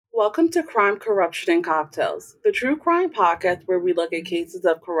Welcome to Crime, Corruption, and Cocktails, the true crime podcast where we look at cases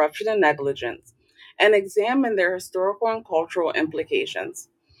of corruption and negligence and examine their historical and cultural implications.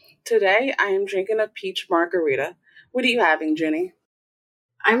 Today, I am drinking a peach margarita. What are you having, Jenny?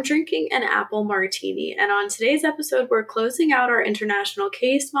 I'm drinking an apple martini, and on today's episode, we're closing out our International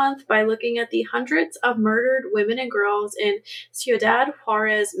Case Month by looking at the hundreds of murdered women and girls in Ciudad,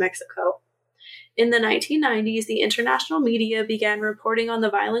 Juarez, Mexico. In the 1990s, the international media began reporting on the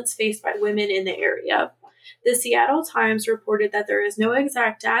violence faced by women in the area. The Seattle Times reported that there is no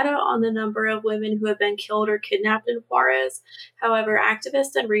exact data on the number of women who have been killed or kidnapped in Juarez. However,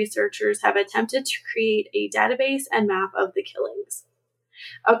 activists and researchers have attempted to create a database and map of the killings.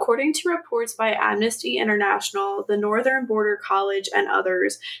 According to reports by Amnesty International, the Northern Border College, and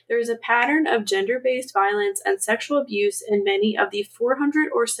others, there is a pattern of gender-based violence and sexual abuse in many of the 400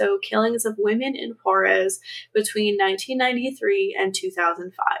 or so killings of women in Juarez between 1993 and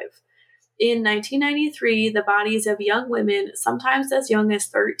 2005. In 1993, the bodies of young women, sometimes as young as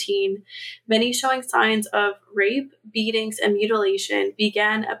 13, many showing signs of rape, beatings, and mutilation,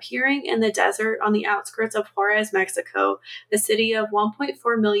 began appearing in the desert on the outskirts of Juarez, Mexico, a city of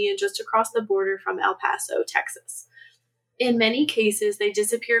 1.4 million just across the border from El Paso, Texas. In many cases, they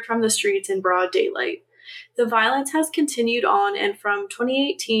disappeared from the streets in broad daylight. The violence has continued on, and from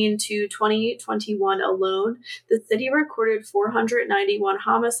 2018 to 2021 alone, the city recorded 491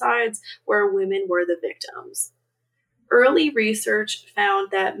 homicides where women were the victims. Early research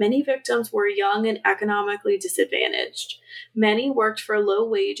found that many victims were young and economically disadvantaged. Many worked for low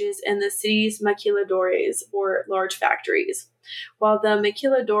wages in the city's maquiladoras, or large factories. While the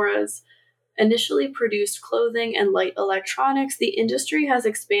maquiladoras initially produced clothing and light electronics, the industry has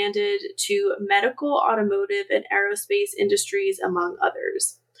expanded to medical, automotive, and aerospace industries, among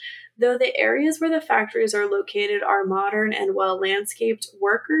others. Though the areas where the factories are located are modern and well-landscaped,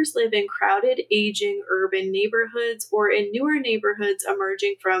 workers live in crowded, aging urban neighborhoods or in newer neighborhoods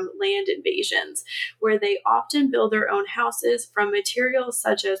emerging from land invasions, where they often build their own houses from materials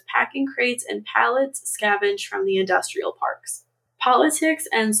such as packing crates and pallets scavenged from the industrial parks. Politics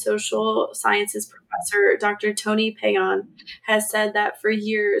and social sciences professor Dr. Tony Payon has said that for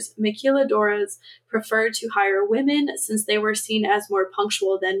years, maquiladoras preferred to hire women since they were seen as more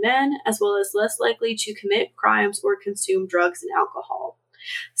punctual than men, as well as less likely to commit crimes or consume drugs and alcohol.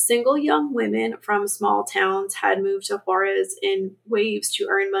 Single young women from small towns had moved to Juarez in waves to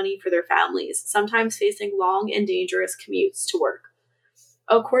earn money for their families, sometimes facing long and dangerous commutes to work.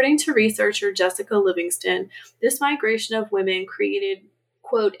 According to researcher Jessica Livingston, this migration of women created,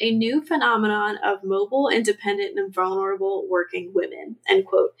 quote, a new phenomenon of mobile, independent, and vulnerable working women, end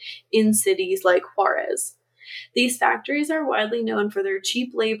quote, in cities like Juarez. These factories are widely known for their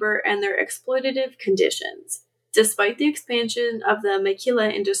cheap labor and their exploitative conditions. Despite the expansion of the maquila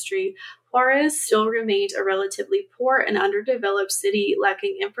industry, Juarez still remained a relatively poor and underdeveloped city,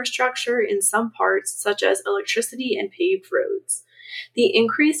 lacking infrastructure in some parts, such as electricity and paved roads. The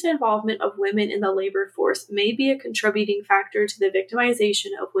increased involvement of women in the labor force may be a contributing factor to the victimization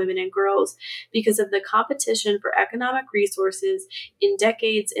of women and girls because of the competition for economic resources in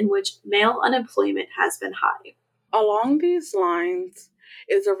decades in which male unemployment has been high. Along these lines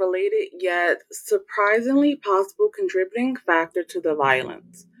is a related yet surprisingly possible contributing factor to the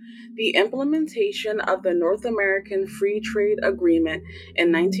violence. The implementation of the North American Free Trade Agreement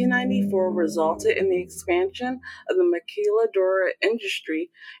in 1994 resulted in the expansion of the maquiladora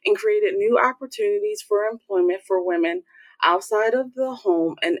industry and created new opportunities for employment for women outside of the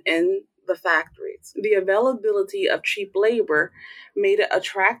home and in the factories. The availability of cheap labor made it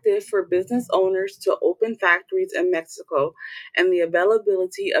attractive for business owners to open factories in Mexico, and the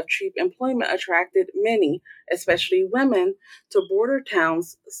availability of cheap employment attracted many, especially women, to border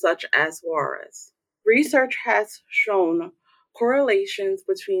towns such as Juarez. Research has shown correlations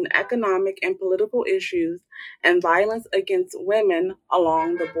between economic and political issues and violence against women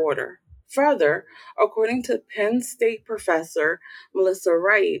along the border. Further, according to Penn State professor Melissa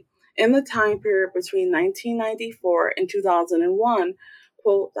Wright, in the time period between 1994 and 2001,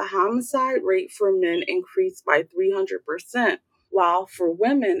 quote, the homicide rate for men increased by 300%, while for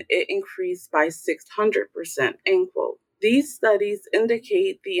women it increased by 600%, end quote. These studies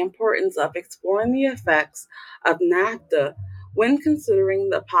indicate the importance of exploring the effects of NAFTA when considering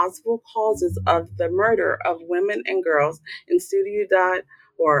the possible causes of the murder of women and girls in Ciudad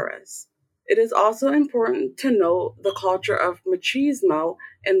Juarez. It is also important to note the culture of machismo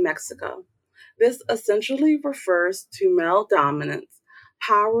in Mexico. This essentially refers to male dominance,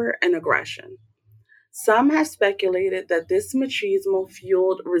 power, and aggression. Some have speculated that this machismo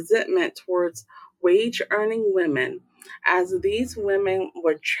fueled resentment towards wage-earning women as these women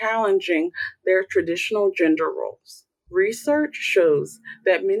were challenging their traditional gender roles. Research shows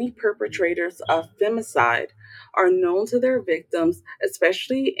that many perpetrators of femicide are known to their victims,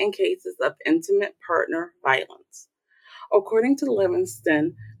 especially in cases of intimate partner violence. According to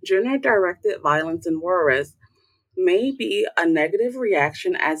Livingston, gender directed violence in Juarez may be a negative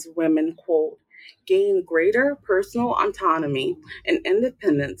reaction as women, quote, gain greater personal autonomy and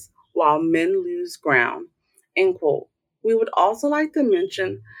independence while men lose ground, end quote. We would also like to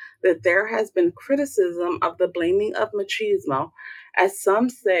mention that there has been criticism of the blaming of machismo, as some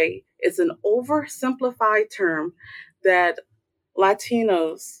say it's an oversimplified term that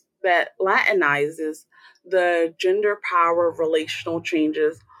that Latinizes the gender power relational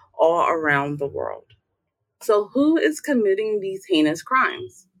changes all around the world. So, who is committing these heinous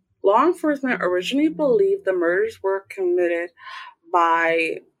crimes? Law enforcement originally believed the murders were committed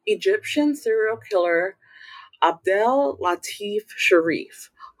by Egyptian serial killer Abdel Latif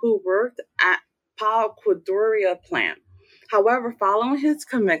Sharif, who worked at Pal Quadoria plant. However, following his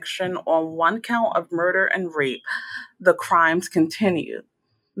conviction on one count of murder and rape, the crimes continued.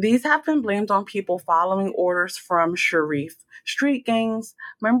 These have been blamed on people following orders from Sharif, street gangs,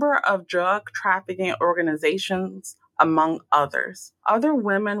 member of drug trafficking organizations, among others. Other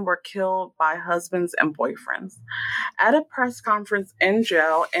women were killed by husbands and boyfriends. At a press conference in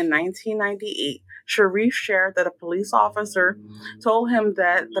jail in 1998, Sharif shared that a police officer told him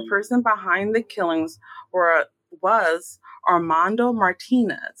that the person behind the killings was Armando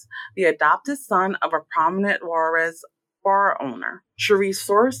Martinez, the adopted son of a prominent Juarez bar owner. Sharif's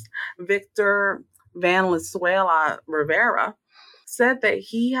source, Victor Valenzuela Rivera, said that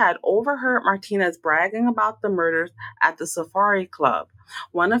he had overheard Martinez bragging about the murders at the Safari Club,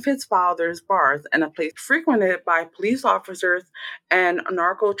 one of his father's bars, and a place frequented by police officers and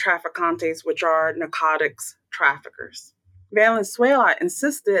narco traficantes, which are narcotics traffickers. Valenzuela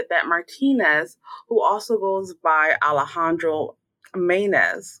insisted that Martinez, who also goes by Alejandro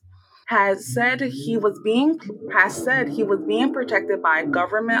Menez, has said he was being protected by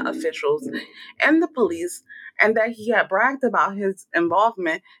government officials and the police, and that he had bragged about his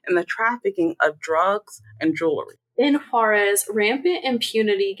involvement in the trafficking of drugs and jewelry. In Juarez, rampant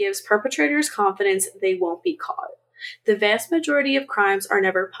impunity gives perpetrators confidence they won't be caught. The vast majority of crimes are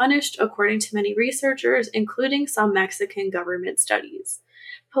never punished, according to many researchers, including some Mexican government studies.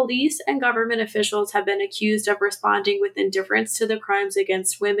 Police and government officials have been accused of responding with indifference to the crimes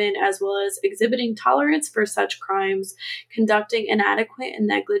against women, as well as exhibiting tolerance for such crimes, conducting inadequate and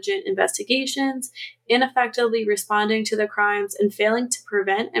negligent investigations, ineffectively responding to the crimes, and failing to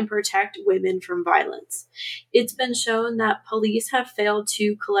prevent and protect women from violence. It's been shown that police have failed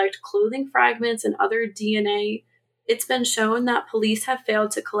to collect clothing fragments and other DNA. It's been shown that police have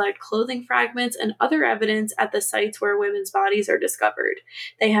failed to collect clothing fragments and other evidence at the sites where women's bodies are discovered.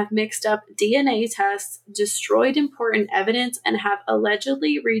 They have mixed up DNA tests, destroyed important evidence, and have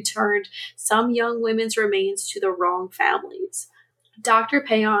allegedly returned some young women's remains to the wrong families. Dr.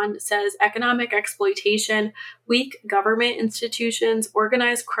 Payon says economic exploitation, weak government institutions,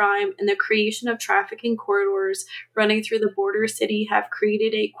 organized crime, and the creation of trafficking corridors running through the border city have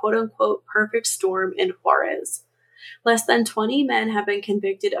created a quote-unquote perfect storm in Juarez. Less than 20 men have been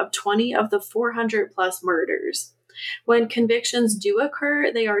convicted of 20 of the 400 plus murders. When convictions do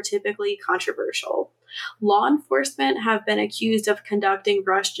occur, they are typically controversial. Law enforcement have been accused of conducting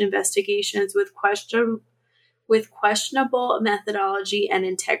rushed investigations with questionable methodology and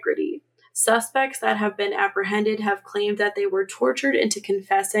integrity. Suspects that have been apprehended have claimed that they were tortured into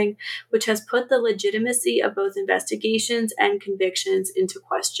confessing, which has put the legitimacy of both investigations and convictions into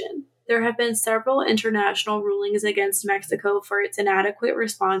question. There have been several international rulings against Mexico for its inadequate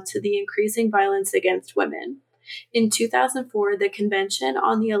response to the increasing violence against women. In 2004, the Convention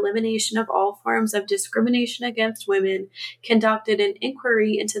on the Elimination of All Forms of Discrimination Against Women conducted an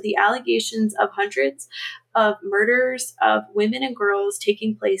inquiry into the allegations of hundreds of murders of women and girls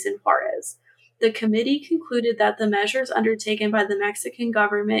taking place in Juarez. The committee concluded that the measures undertaken by the Mexican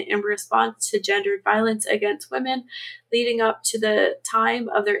government in response to gendered violence against women leading up to the time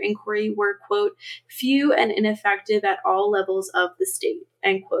of their inquiry were, quote, few and ineffective at all levels of the state,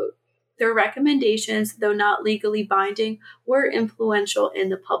 end quote. Their recommendations, though not legally binding, were influential in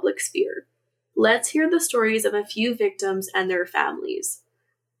the public sphere. Let's hear the stories of a few victims and their families.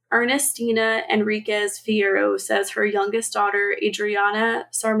 Ernestina Enriquez Fierro says her youngest daughter, Adriana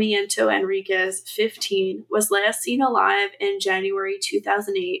Sarmiento Enriquez, 15, was last seen alive in January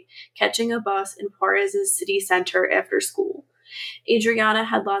 2008, catching a bus in Juarez's city center after school. Adriana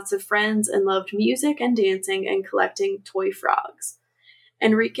had lots of friends and loved music and dancing and collecting toy frogs.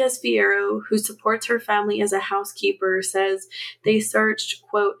 Enriquez Fierro, who supports her family as a housekeeper, says they searched,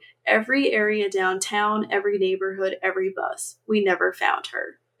 quote, every area downtown, every neighborhood, every bus. We never found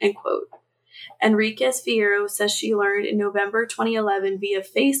her, end quote. Enriquez Fierro says she learned in November 2011 via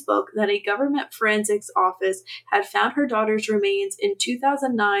Facebook that a government forensics office had found her daughter's remains in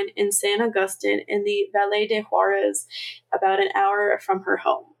 2009 in San Agustin in the Valle de Juarez, about an hour from her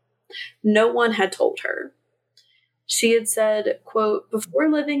home. No one had told her. She had said, quote, before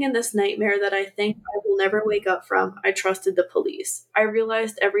living in this nightmare that I think I will never wake up from, I trusted the police. I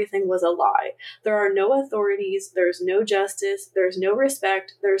realized everything was a lie. There are no authorities, there's no justice, there's no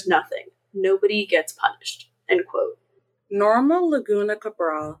respect, there's nothing. Nobody gets punished, end quote. Norma Laguna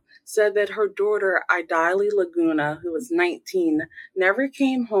Cabral said that her daughter, Idalia Laguna, who was 19, never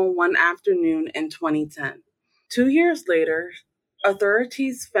came home one afternoon in 2010. 2 years later,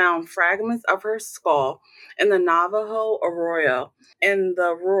 authorities found fragments of her skull in the Navajo Arroyo in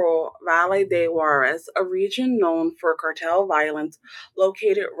the rural Valle de Juarez, a region known for cartel violence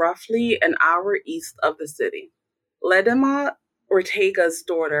located roughly an hour east of the city. Ledema Ortega's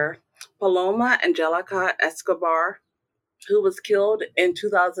daughter, Paloma Angelica Escobar, who was killed in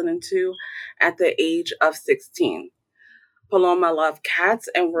 2002 at the age of 16. Paloma loved cats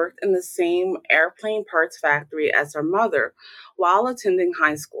and worked in the same airplane parts factory as her mother while attending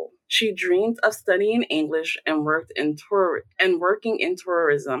high school. She dreamed of studying English and working in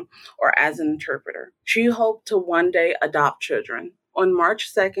tourism or as an interpreter. She hoped to one day adopt children. On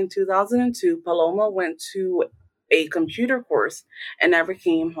March 2nd, 2002, Paloma went to a computer course and never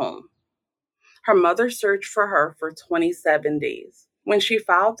came home. Her mother searched for her for 27 days. When she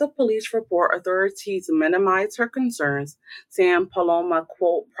filed the police report, authorities minimized her concerns, saying Paloma,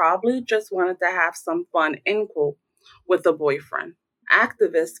 quote, probably just wanted to have some fun, end quote, with a boyfriend.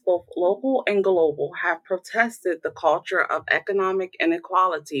 Activists, both local and global, have protested the culture of economic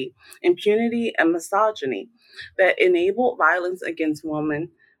inequality, impunity, and misogyny that enabled violence against women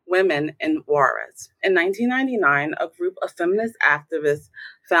in Juarez. In 1999, a group of feminist activists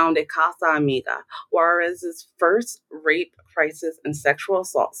founded Casa Amiga, Juarez's first rape, crisis, and sexual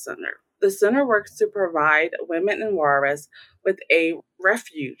assault center. The center works to provide women in Juarez with a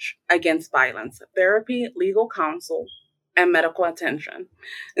refuge against violence, therapy, legal counsel, and medical attention.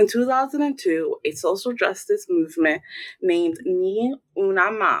 In 2002, a social justice movement named Ni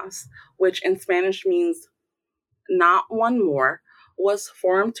Una Más, which in Spanish means not one more, was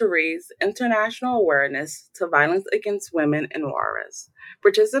formed to raise international awareness to violence against women in Juarez.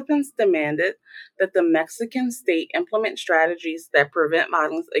 Participants demanded that the Mexican state implement strategies that prevent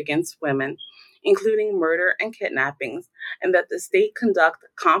violence against women, including murder and kidnappings, and that the state conduct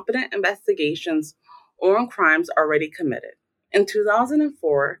competent investigations on crimes already committed. In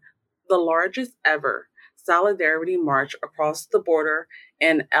 2004, the largest ever Solidarity March across the border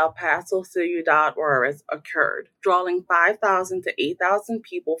in El Paso, Ciudad, Juarez occurred, drawing 5,000 to 8,000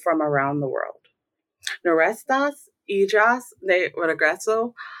 people from around the world. Nuestras Hijas de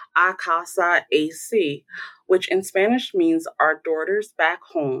Regreso a Casa AC, which in Spanish means our daughters back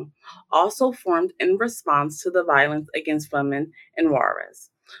home, also formed in response to the violence against women in Juarez.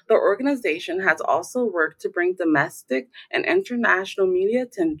 The organization has also worked to bring domestic and international media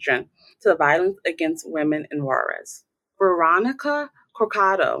attention to violence against women in Juarez. Veronica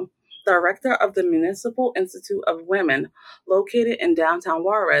Corcado, director of the Municipal Institute of Women, located in downtown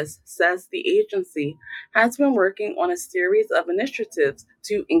Juarez, says the agency has been working on a series of initiatives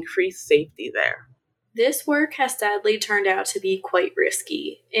to increase safety there. This work has sadly turned out to be quite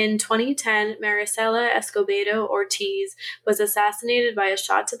risky. In 2010, Maricela Escobedo Ortiz was assassinated by a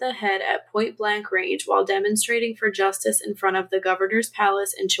shot to the head at point-blank range while demonstrating for justice in front of the governor's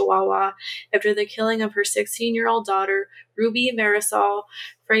palace in Chihuahua after the killing of her 16-year-old daughter, Ruby Marisol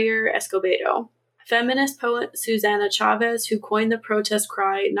Freire Escobedo. Feminist poet Susana Chavez, who coined the protest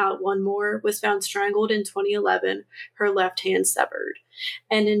cry, "Not One More," was found strangled in 2011, her left hand severed.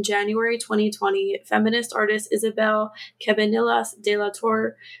 And in January 2020, feminist artist Isabel Cabanillas de la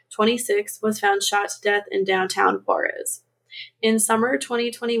Torre, 26, was found shot to death in downtown Juarez. In summer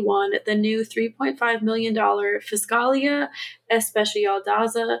 2021, the new $3.5 million Fiscalía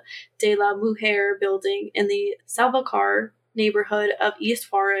Especializada de la Mujer building in the Salvacar neighborhood of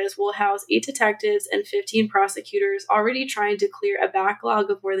East Juarez will house 8 detectives and 15 prosecutors already trying to clear a backlog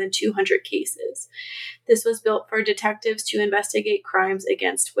of more than 200 cases. This was built for detectives to investigate crimes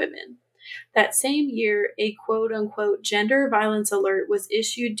against women. That same year, a quote-unquote gender violence alert was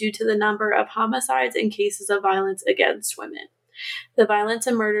issued due to the number of homicides and cases of violence against women. The violence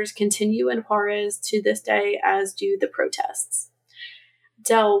and murders continue in Juarez to this day, as do the protests.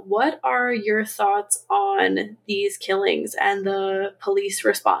 Del, what are your thoughts on these killings and the police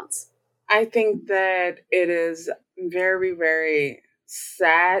response? I think that it is very, very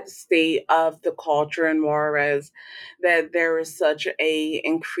sad state of the culture in Juarez that there is such a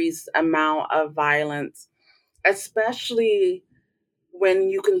increased amount of violence, especially when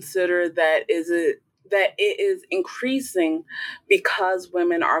you consider that it is increasing because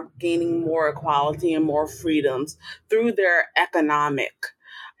women are gaining more equality and more freedoms through their economic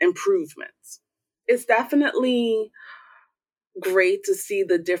improvements. It's definitely great to see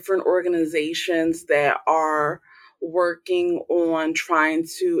the different organizations that are working on trying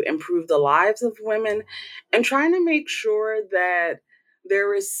to improve the lives of women and trying to make sure that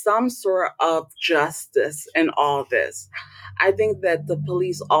there is some sort of justice in all this. I think that the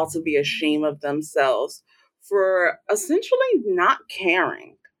police ought to be ashamed of themselves for essentially not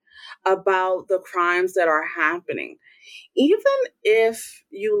caring about the crimes that are happening. Even if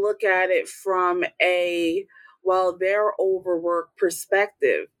you look at it from a, well, they're overworked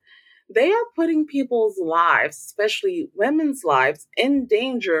perspective, they are putting people's lives, especially women's lives, in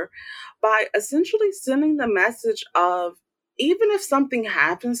danger by essentially sending the message of, even if something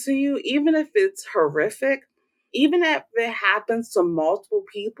happens to you, even if it's horrific, even if it happens to multiple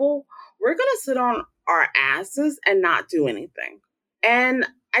people, we're going to sit on our asses and not do anything. And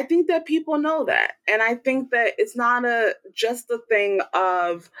I think that people know that. And I think that it's not a just a thing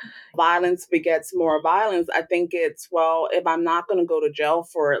of violence begets more violence. I think it's, well, if I'm not going to go to jail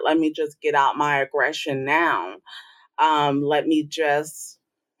for it, let me just get out my aggression now. Let me just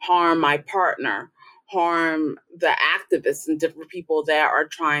harm my partner, harm the activists and different people that are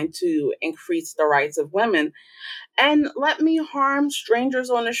trying to increase the rights of women, and let me harm strangers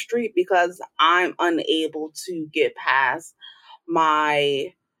on the street because I'm unable to get past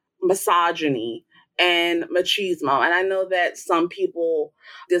my misogyny and machismo. And I know that some people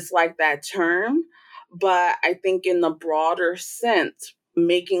dislike that term, but I think in the broader sense,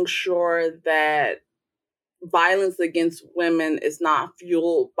 making sure that violence against women is not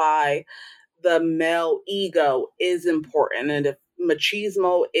fueled by the male ego is important. And if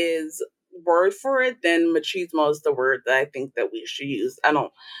machismo is word for it, then machismo is the word that I think that we should use. I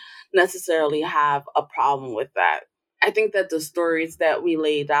don't necessarily have a problem with that. I think that the stories that we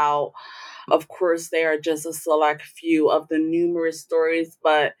laid out, of course, they are just a select few of the numerous stories,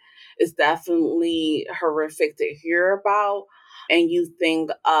 but it's definitely horrific to hear about. And you think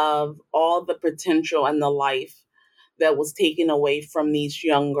of all the potential and the life that was taken away from these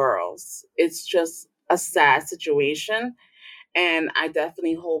young girls. It's just a sad situation. And I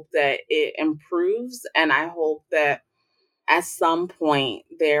definitely hope that it improves. And I hope that at some point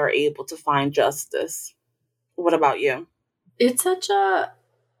they're able to find justice. What about you? It's such a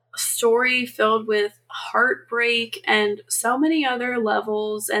story filled with heartbreak and so many other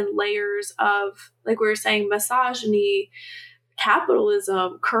levels and layers of, like we were saying, misogyny,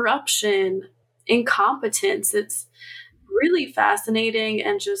 capitalism, corruption, incompetence. It's really fascinating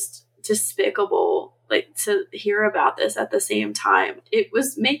and just despicable, like, to hear about this at the same time. It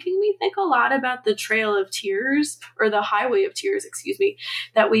was making me think a lot about the Trail of Tears, or the Highway of Tears, excuse me,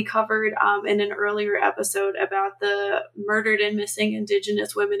 that we covered in an earlier episode about the murdered and missing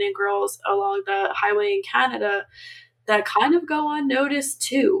Indigenous women and girls along the highway in Canada that kind of go unnoticed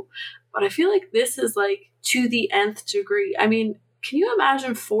too. But I feel like this is like to the nth degree. I mean, can you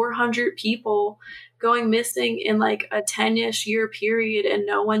imagine 400 people going missing in like a 10-ish year period and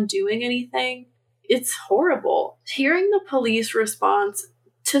no one doing anything? It's horrible. Hearing the police response,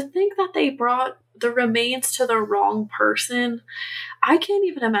 to think that they brought the remains to the wrong person, I can't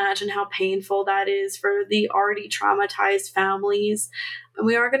even imagine how painful that is for the already traumatized families. And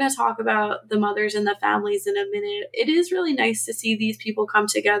we are going to talk about the mothers and the families in a minute. It is really nice to see these people come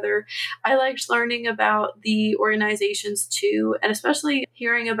together. I liked learning about the organizations too, and especially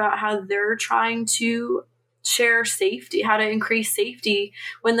hearing about how they're trying to share safety, how to increase safety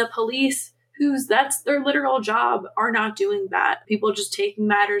when the police, whose that's their literal job, are not doing that. People just taking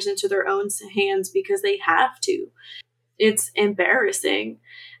matters into their own hands because they have to. It's embarrassing.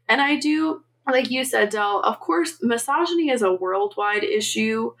 And I do, like you said, Del, of course, misogyny is a worldwide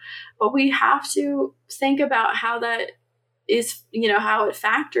issue, but we have to think about how that is, how it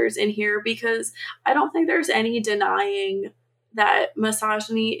factors in here, because I don't think there's any denying that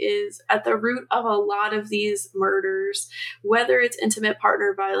misogyny is at the root of a lot of these murders, whether it's intimate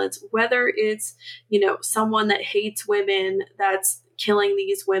partner violence, whether it's, someone that hates women that's killing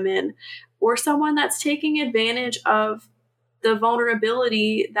these women, or someone that's taking advantage of the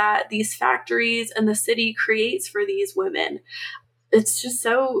vulnerability that these factories and the city creates for these women. It's just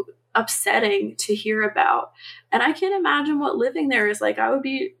so upsetting to hear about. And I can't imagine what living there is like. I would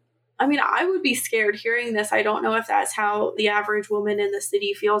be scared hearing this. I don't know if that's how the average woman in the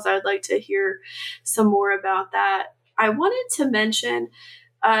city feels. I'd like to hear some more about that. I wanted to mention,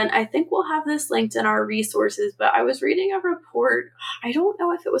 and I think we'll have this linked in our resources, but I was reading a report. I don't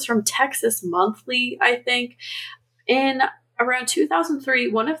know if it was from Texas Monthly, I think. In around 2003,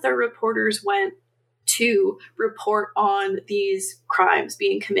 one of their reporters went to report on these crimes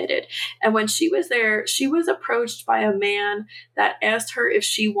being committed. And when she was there, she was approached by a man that asked her if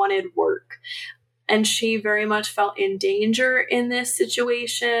she wanted work. And she very much felt in danger in this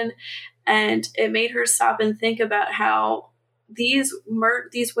situation. And it made her stop and think about how these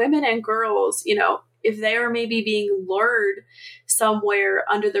women and girls, if they are maybe being lured somewhere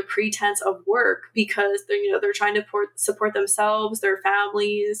under the pretense of work because they're trying to support themselves, their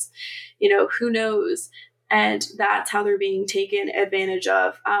families, who knows, and that's how they're being taken advantage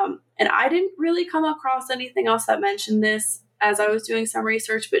of. And I didn't really come across anything else that mentioned this as I was doing some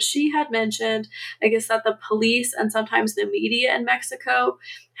research, but she had mentioned, I guess, that the police and sometimes the media in Mexico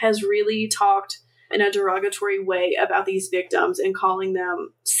has really talked in a derogatory way about these victims and calling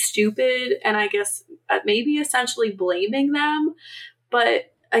them stupid, and I guess maybe essentially blaming them.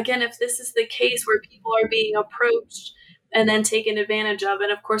 But again, if this is the case where people are being approached and then taken advantage of,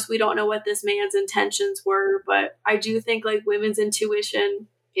 and of course we don't know what this man's intentions were, but I do think like women's intuition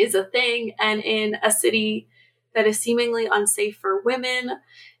is a thing, and in a city that is seemingly unsafe for women,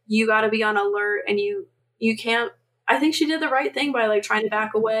 you got to be on alert, and you can't. I think she did the right thing by like trying to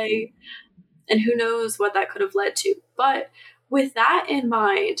back away, and who knows what that could have led to. But with that in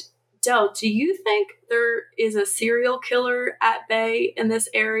mind, Del, do you think there is a serial killer at bay in this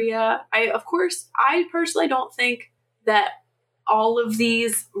area? I personally don't think that all of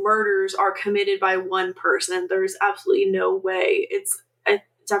these murders are committed by one person. There's absolutely no way. It's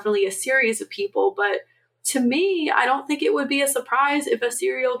definitely a series of people. But to me, I don't think it would be a surprise if a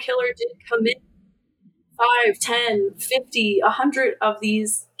serial killer did commit 5, 10, 50, 100 of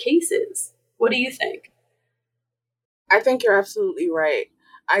these cases. What do you think? I think you're absolutely right.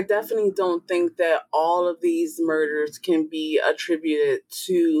 I definitely don't think that all of these murders can be attributed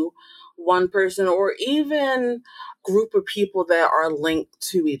to one person or even group of people that are linked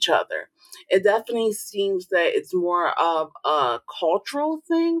to each other. It definitely seems that it's more of a cultural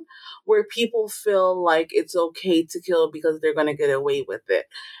thing where people feel like it's okay to kill because they're going to get away with it.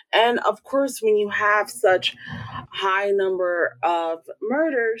 And of course, when you have such high number of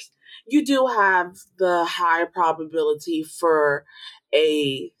murders, you do have the high probability for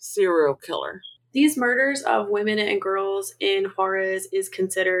a serial killer. These murders of women and girls in Juarez is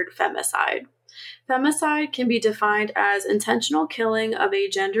considered femicide. Femicide can be defined as intentional killing of a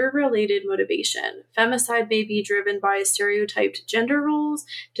gender-related motivation. Femicide may be driven by stereotyped gender roles,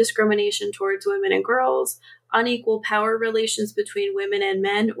 discrimination towards women and girls, unequal power relations between women and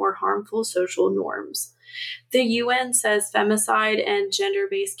men, or harmful social norms. The UN says femicide and gender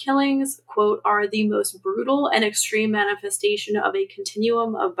based killings, quote, are the most brutal and extreme manifestation of a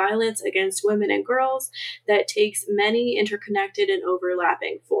continuum of violence against women and girls that takes many interconnected and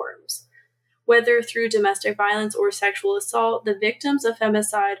overlapping forms. Whether through domestic violence or sexual assault, the victims of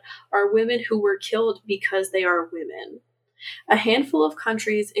femicide are women who were killed because they are women. A handful of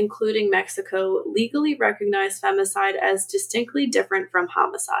countries, including Mexico, legally recognize femicide as distinctly different from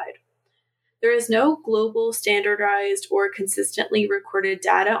homicide. There is no global, standardized, or consistently recorded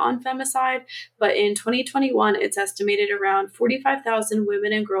data on femicide, but in 2021, it's estimated around 45,000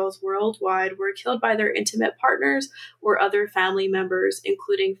 women and girls worldwide were killed by their intimate partners or other family members,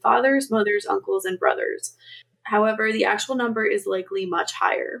 including fathers, mothers, uncles, and brothers. However, the actual number is likely much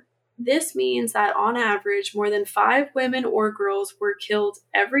higher. This means that on average, more than 5 women or girls were killed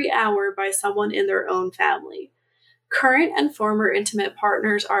every hour by someone in their own family. Current and former intimate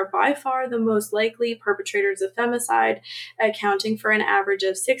partners are by far the most likely perpetrators of femicide, accounting for an average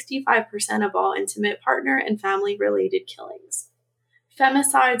of 65% of all intimate partner and family-related killings.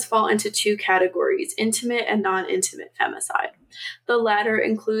 Femicides fall into 2 categories, intimate and non-intimate femicide. The latter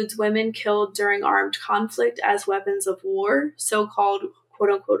includes women killed during armed conflict as weapons of war, so-called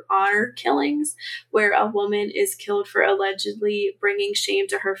quote-unquote honor killings, where a woman is killed for allegedly bringing shame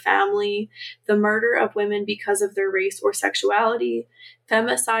to her family, the murder of women because of their race or sexuality,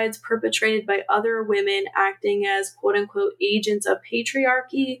 femicides perpetrated by other women acting as quote-unquote agents of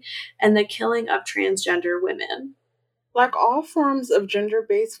patriarchy, and the killing of transgender women. Like all forms of gender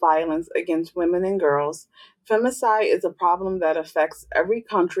based violence against women and girls, femicide is a problem that affects every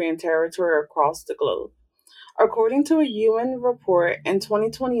country and territory across the globe. According to a UN report, in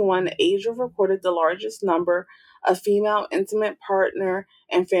 2021, Asia reported the largest number of female intimate partner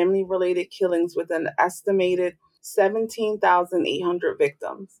and family related killings with an estimated 17,800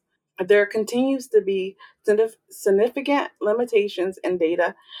 victims. There continues to be significant limitations in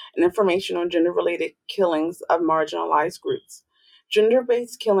data and information on gender related killings of marginalized groups. Gender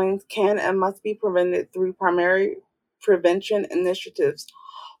based killings can and must be prevented through primary prevention initiatives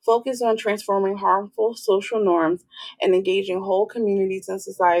focused on transforming harmful social norms and engaging whole communities and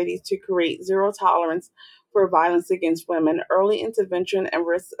societies to create zero tolerance for violence against women, early intervention and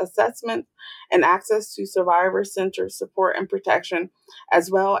risk assessment, and access to survivor centered support and protection,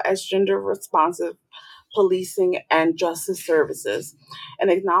 as well as gender responsive policing and justice services. An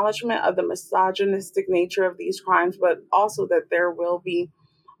acknowledgement of the misogynistic nature of these crimes, but also that there will be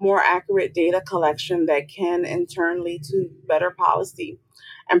more accurate data collection that can in turn lead to better policy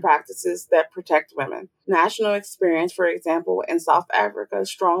and practices that protect women. National experience, for example, in South Africa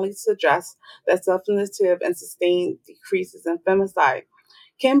strongly suggests that substantive and sustained decreases in femicide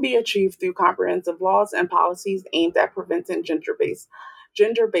can be achieved through comprehensive laws and policies aimed at preventing gender-based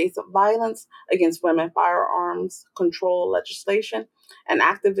violence against women, firearms control legislation, and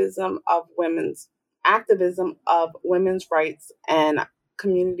activism of women's rights and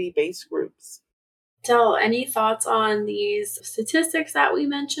community-based groups. Tell, any thoughts on these statistics that we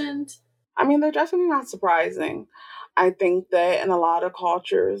mentioned? I mean, they're definitely not surprising. I think that in a lot of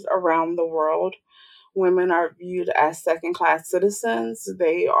cultures around the world, women are viewed as second class citizens.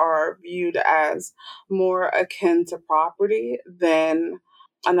 They are viewed as more akin to property than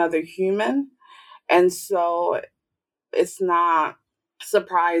another human. And so it's not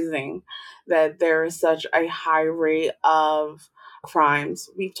surprising that there is such a high rate of crimes.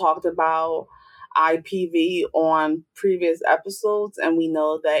 We've talked about IPV on previous episodes, and we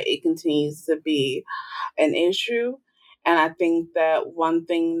know that it continues to be an issue. And I think that one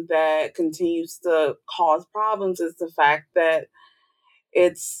thing that continues to cause problems is the fact that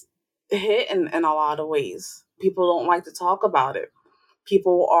it's hidden in a lot of ways. People don't like to talk about it.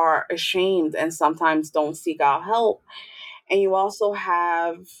 People are ashamed and sometimes don't seek out help. And you also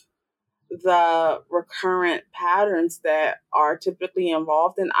have the recurrent patterns that are typically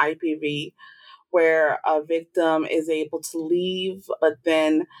involved in IPV, where a victim is able to leave, but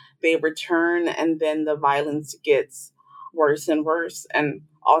then they return, and then the violence gets worse and worse and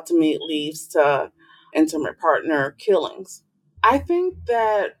ultimately leads to intimate partner killings. I think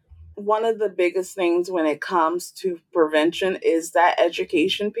that one of the biggest things when it comes to prevention is that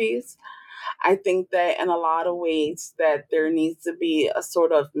education piece. I think that in a lot of ways that there needs to be a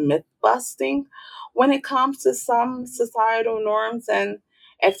sort of myth busting when it comes to some societal norms and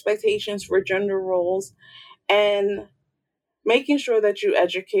expectations for gender roles, and making sure that you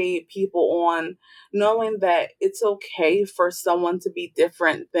educate people on knowing that it's okay for someone to be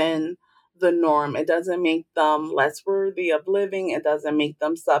different than the norm. It doesn't make them less worthy of living. It doesn't make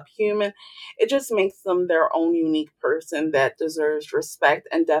them subhuman. It just makes them their own unique person that deserves respect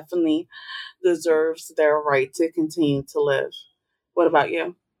and definitely deserves their right to continue to live. What about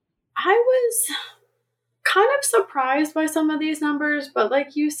you? I was kind of surprised by some of these numbers, but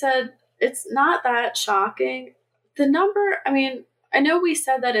like you said, it's not that shocking. The number, I mean, I know we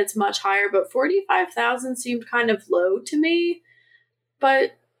said that it's much higher, but 45,000 seemed kind of low to me.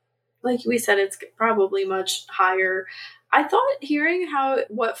 But like we said, it's probably much higher. I thought hearing how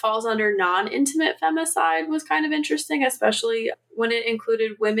what falls under non-intimate femicide was kind of interesting, especially when it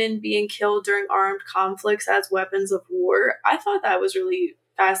included women being killed during armed conflicts as weapons of war. I thought that was really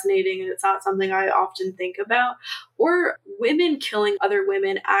fascinating, and it's not something I often think about. Or women killing other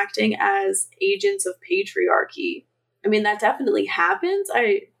women acting as agents of patriarchy. I mean, that definitely happens.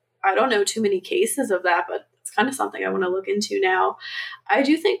 I don't know too many cases of that, but it's kind of something I want to look into now. I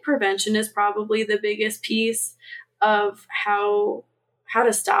do think prevention is probably the biggest piece of how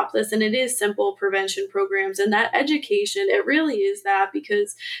to stop this, and it is simple prevention programs and that education. It really is that,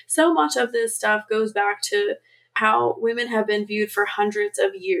 because so much of this stuff goes back to how women have been viewed for hundreds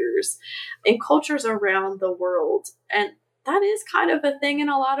of years in cultures around the world, and that is kind of a thing in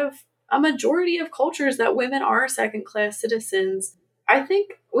a majority of cultures, that women are second class citizens. I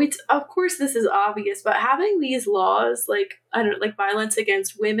think of course, this is obvious, but having these laws, like, I don't know, like Violence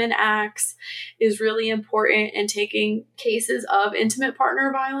Against Women Acts, is really important, and taking cases of intimate partner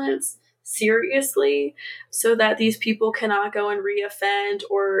violence seriously so that these people cannot go and reoffend,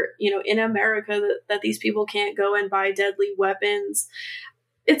 or, in America, that these people can't go and buy deadly weapons.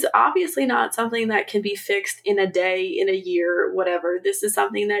 It's obviously not something that can be fixed in a day, in a year, whatever. This is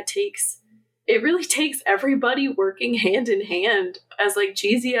something that it really takes everybody working hand in hand, as like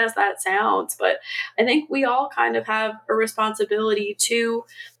cheesy as that sounds. But I think we all kind of have a responsibility to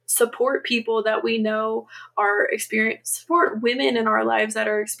support people that we know support women in our lives that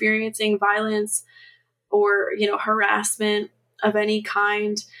are experiencing violence or, harassment of any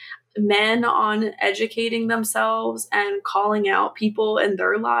kind, men on educating themselves and calling out people in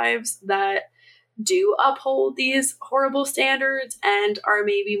their lives that do uphold these horrible standards and are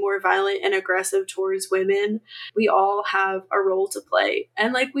maybe more violent and aggressive towards women. We all have a role to play.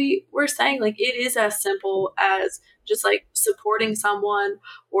 And like we were saying, like it is as simple as just like supporting someone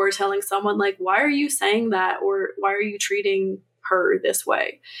or telling someone like, why are you saying that? Or why are you treating her this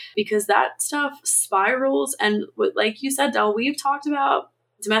way? Because that stuff spirals. And like you said, Del, we've talked about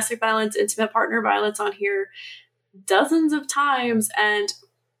domestic violence, intimate partner violence on here dozens of times, and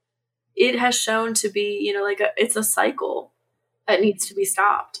it has shown to be, it's a cycle that needs to be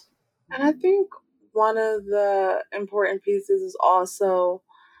stopped. And I think one of the important pieces is also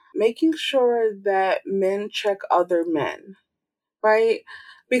making sure that men check other men, right?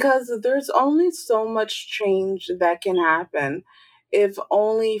 Because there's only so much change that can happen if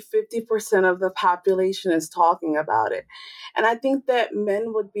only 50% of the population is talking about it. And I think that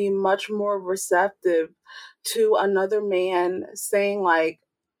men would be much more receptive to another man saying, like,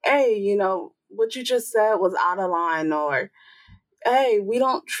 hey, what you just said was out of line, or hey, we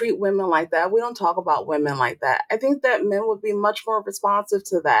don't treat women like that. We don't talk about women like that. I think that men would be much more responsive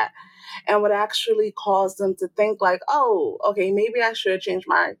to that and would actually cause them to think like, oh, okay, maybe I should change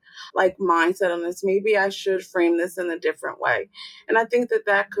my mindset on this. Maybe I should frame this in a different way. And I think that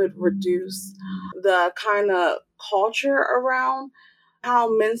that could reduce the kind of culture around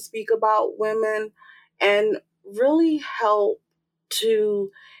how men speak about women and really help to,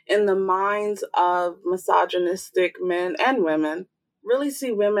 in the minds of misogynistic men and women, really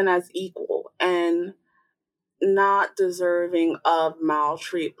see women as equal and not deserving of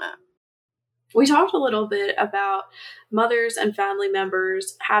maltreatment. We talked a little bit about mothers and family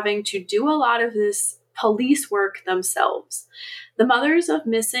members having to do a lot of this police work themselves. The mothers of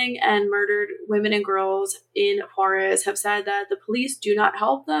missing and murdered women and girls in Juarez have said that the police do not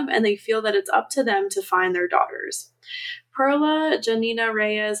help them and they feel that it's up to them to find their daughters. Perla Janina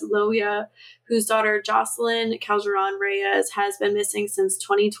Reyes Loya, whose daughter Jocelyn Calderon Reyes has been missing since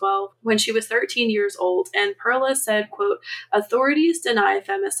 2012 when she was 13 years old. And Perla said, quote, authorities deny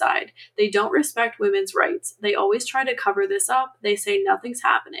femicide. They don't respect women's rights. They always try to cover this up. They say nothing's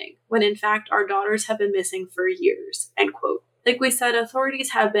happening, when in fact our daughters have been missing for years, end quote. Like we said,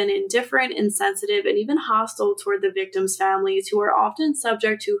 authorities have been indifferent, insensitive, and even hostile toward the victims' families, who are often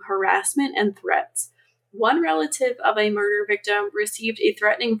subject to harassment and threats. One relative of a murder victim received a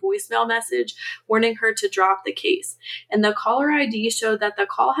threatening voicemail message warning her to drop the case, and the caller ID showed that the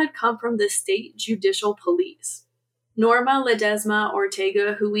call had come from the state judicial police. Norma Ledesma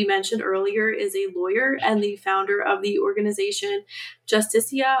Ortega, who we mentioned earlier, is a lawyer and the founder of the organization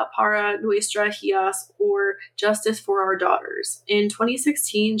Justicia para Nuestras Hijas, or Justice for Our Daughters. In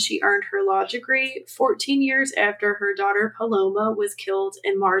 2016, she earned her law degree 14 years after her daughter Paloma was killed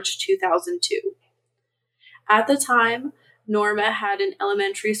in March 2002. At the time, Norma had an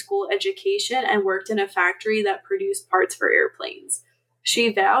elementary school education and worked in a factory that produced parts for airplanes.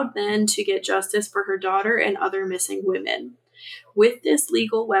 She vowed then to get justice for her daughter and other missing women. With this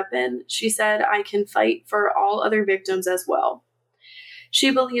legal weapon, she said, I can fight for all other victims as well.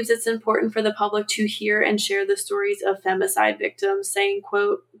 She believes it's important for the public to hear and share the stories of femicide victims, saying,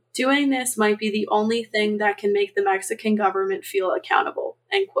 quote, doing this might be the only thing that can make the Mexican government feel accountable,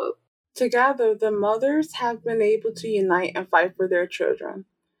 end quote. Together, the mothers have been able to unite and fight for their children.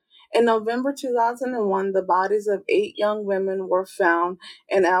 In November 2001, the bodies of 8 young women were found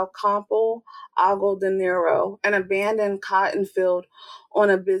in El Campo Agua de Nero, an abandoned cotton field on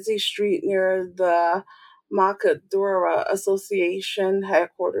a busy street near the Macadura Association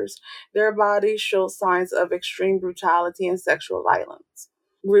headquarters. Their bodies showed signs of extreme brutality and sexual violence.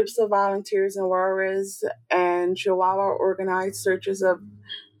 Groups of volunteers in Juarez and Chihuahua organized searches of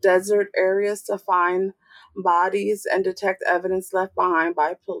desert areas to find bodies and detect evidence left behind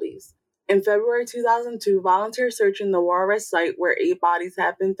by police. In February 2002, volunteers searching the Juarez site where 8 bodies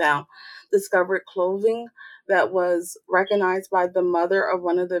had been found discovered clothing that was recognized by the mother of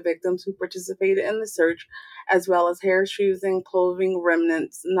one of the victims who participated in the search, as well as hair, shoes, and clothing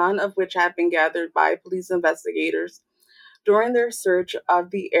remnants, none of which had been gathered by police investigators during their search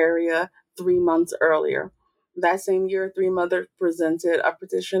of the area 3 months earlier. That same year, 3 mothers presented a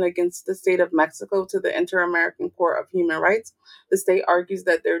petition against the state of Mexico to the Inter-American Court of Human Rights. The state argues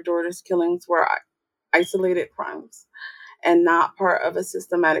that their daughters' killings were isolated crimes and not part of a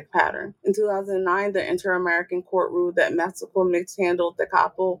systematic pattern. In 2009, the Inter-American Court ruled that Mexico mishandled the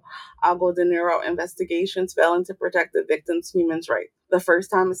Capo Algo de Niro investigations, failing to protect the victims' human rights. The first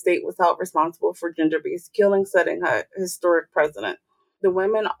time a state was held responsible for gender-based killing, setting a historic precedent. The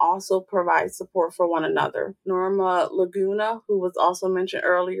women also provide support for one another. Norma Laguna, who was also mentioned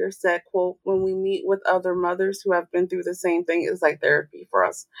earlier, said, quote, when we meet with other mothers who have been through the same thing, it's like therapy for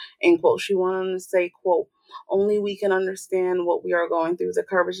us, end quote. She went on to say, quote, only we can understand what we are going through, the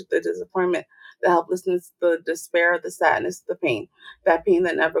courage, the disappointment, the helplessness, the despair, the sadness, the pain, that pain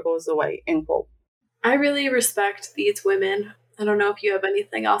that never goes away, end quote. I really respect these women. I don't know if you have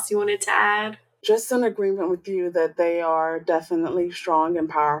anything else you wanted to add. Just in agreement with you that they are definitely strong and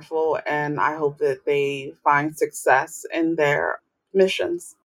powerful, and I hope that they find success in their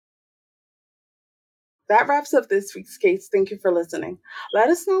missions. That wraps up this week's case. Thank you for listening. Let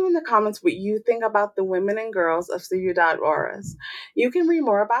us know in the comments what you think about the women and girls of Ciudad Juarez. You can read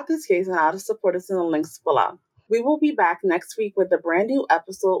more about this case and how to support us in the links below. We will be back next week with a brand new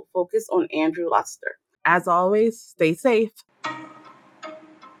episode focused on Andrew Lester. As always, stay safe.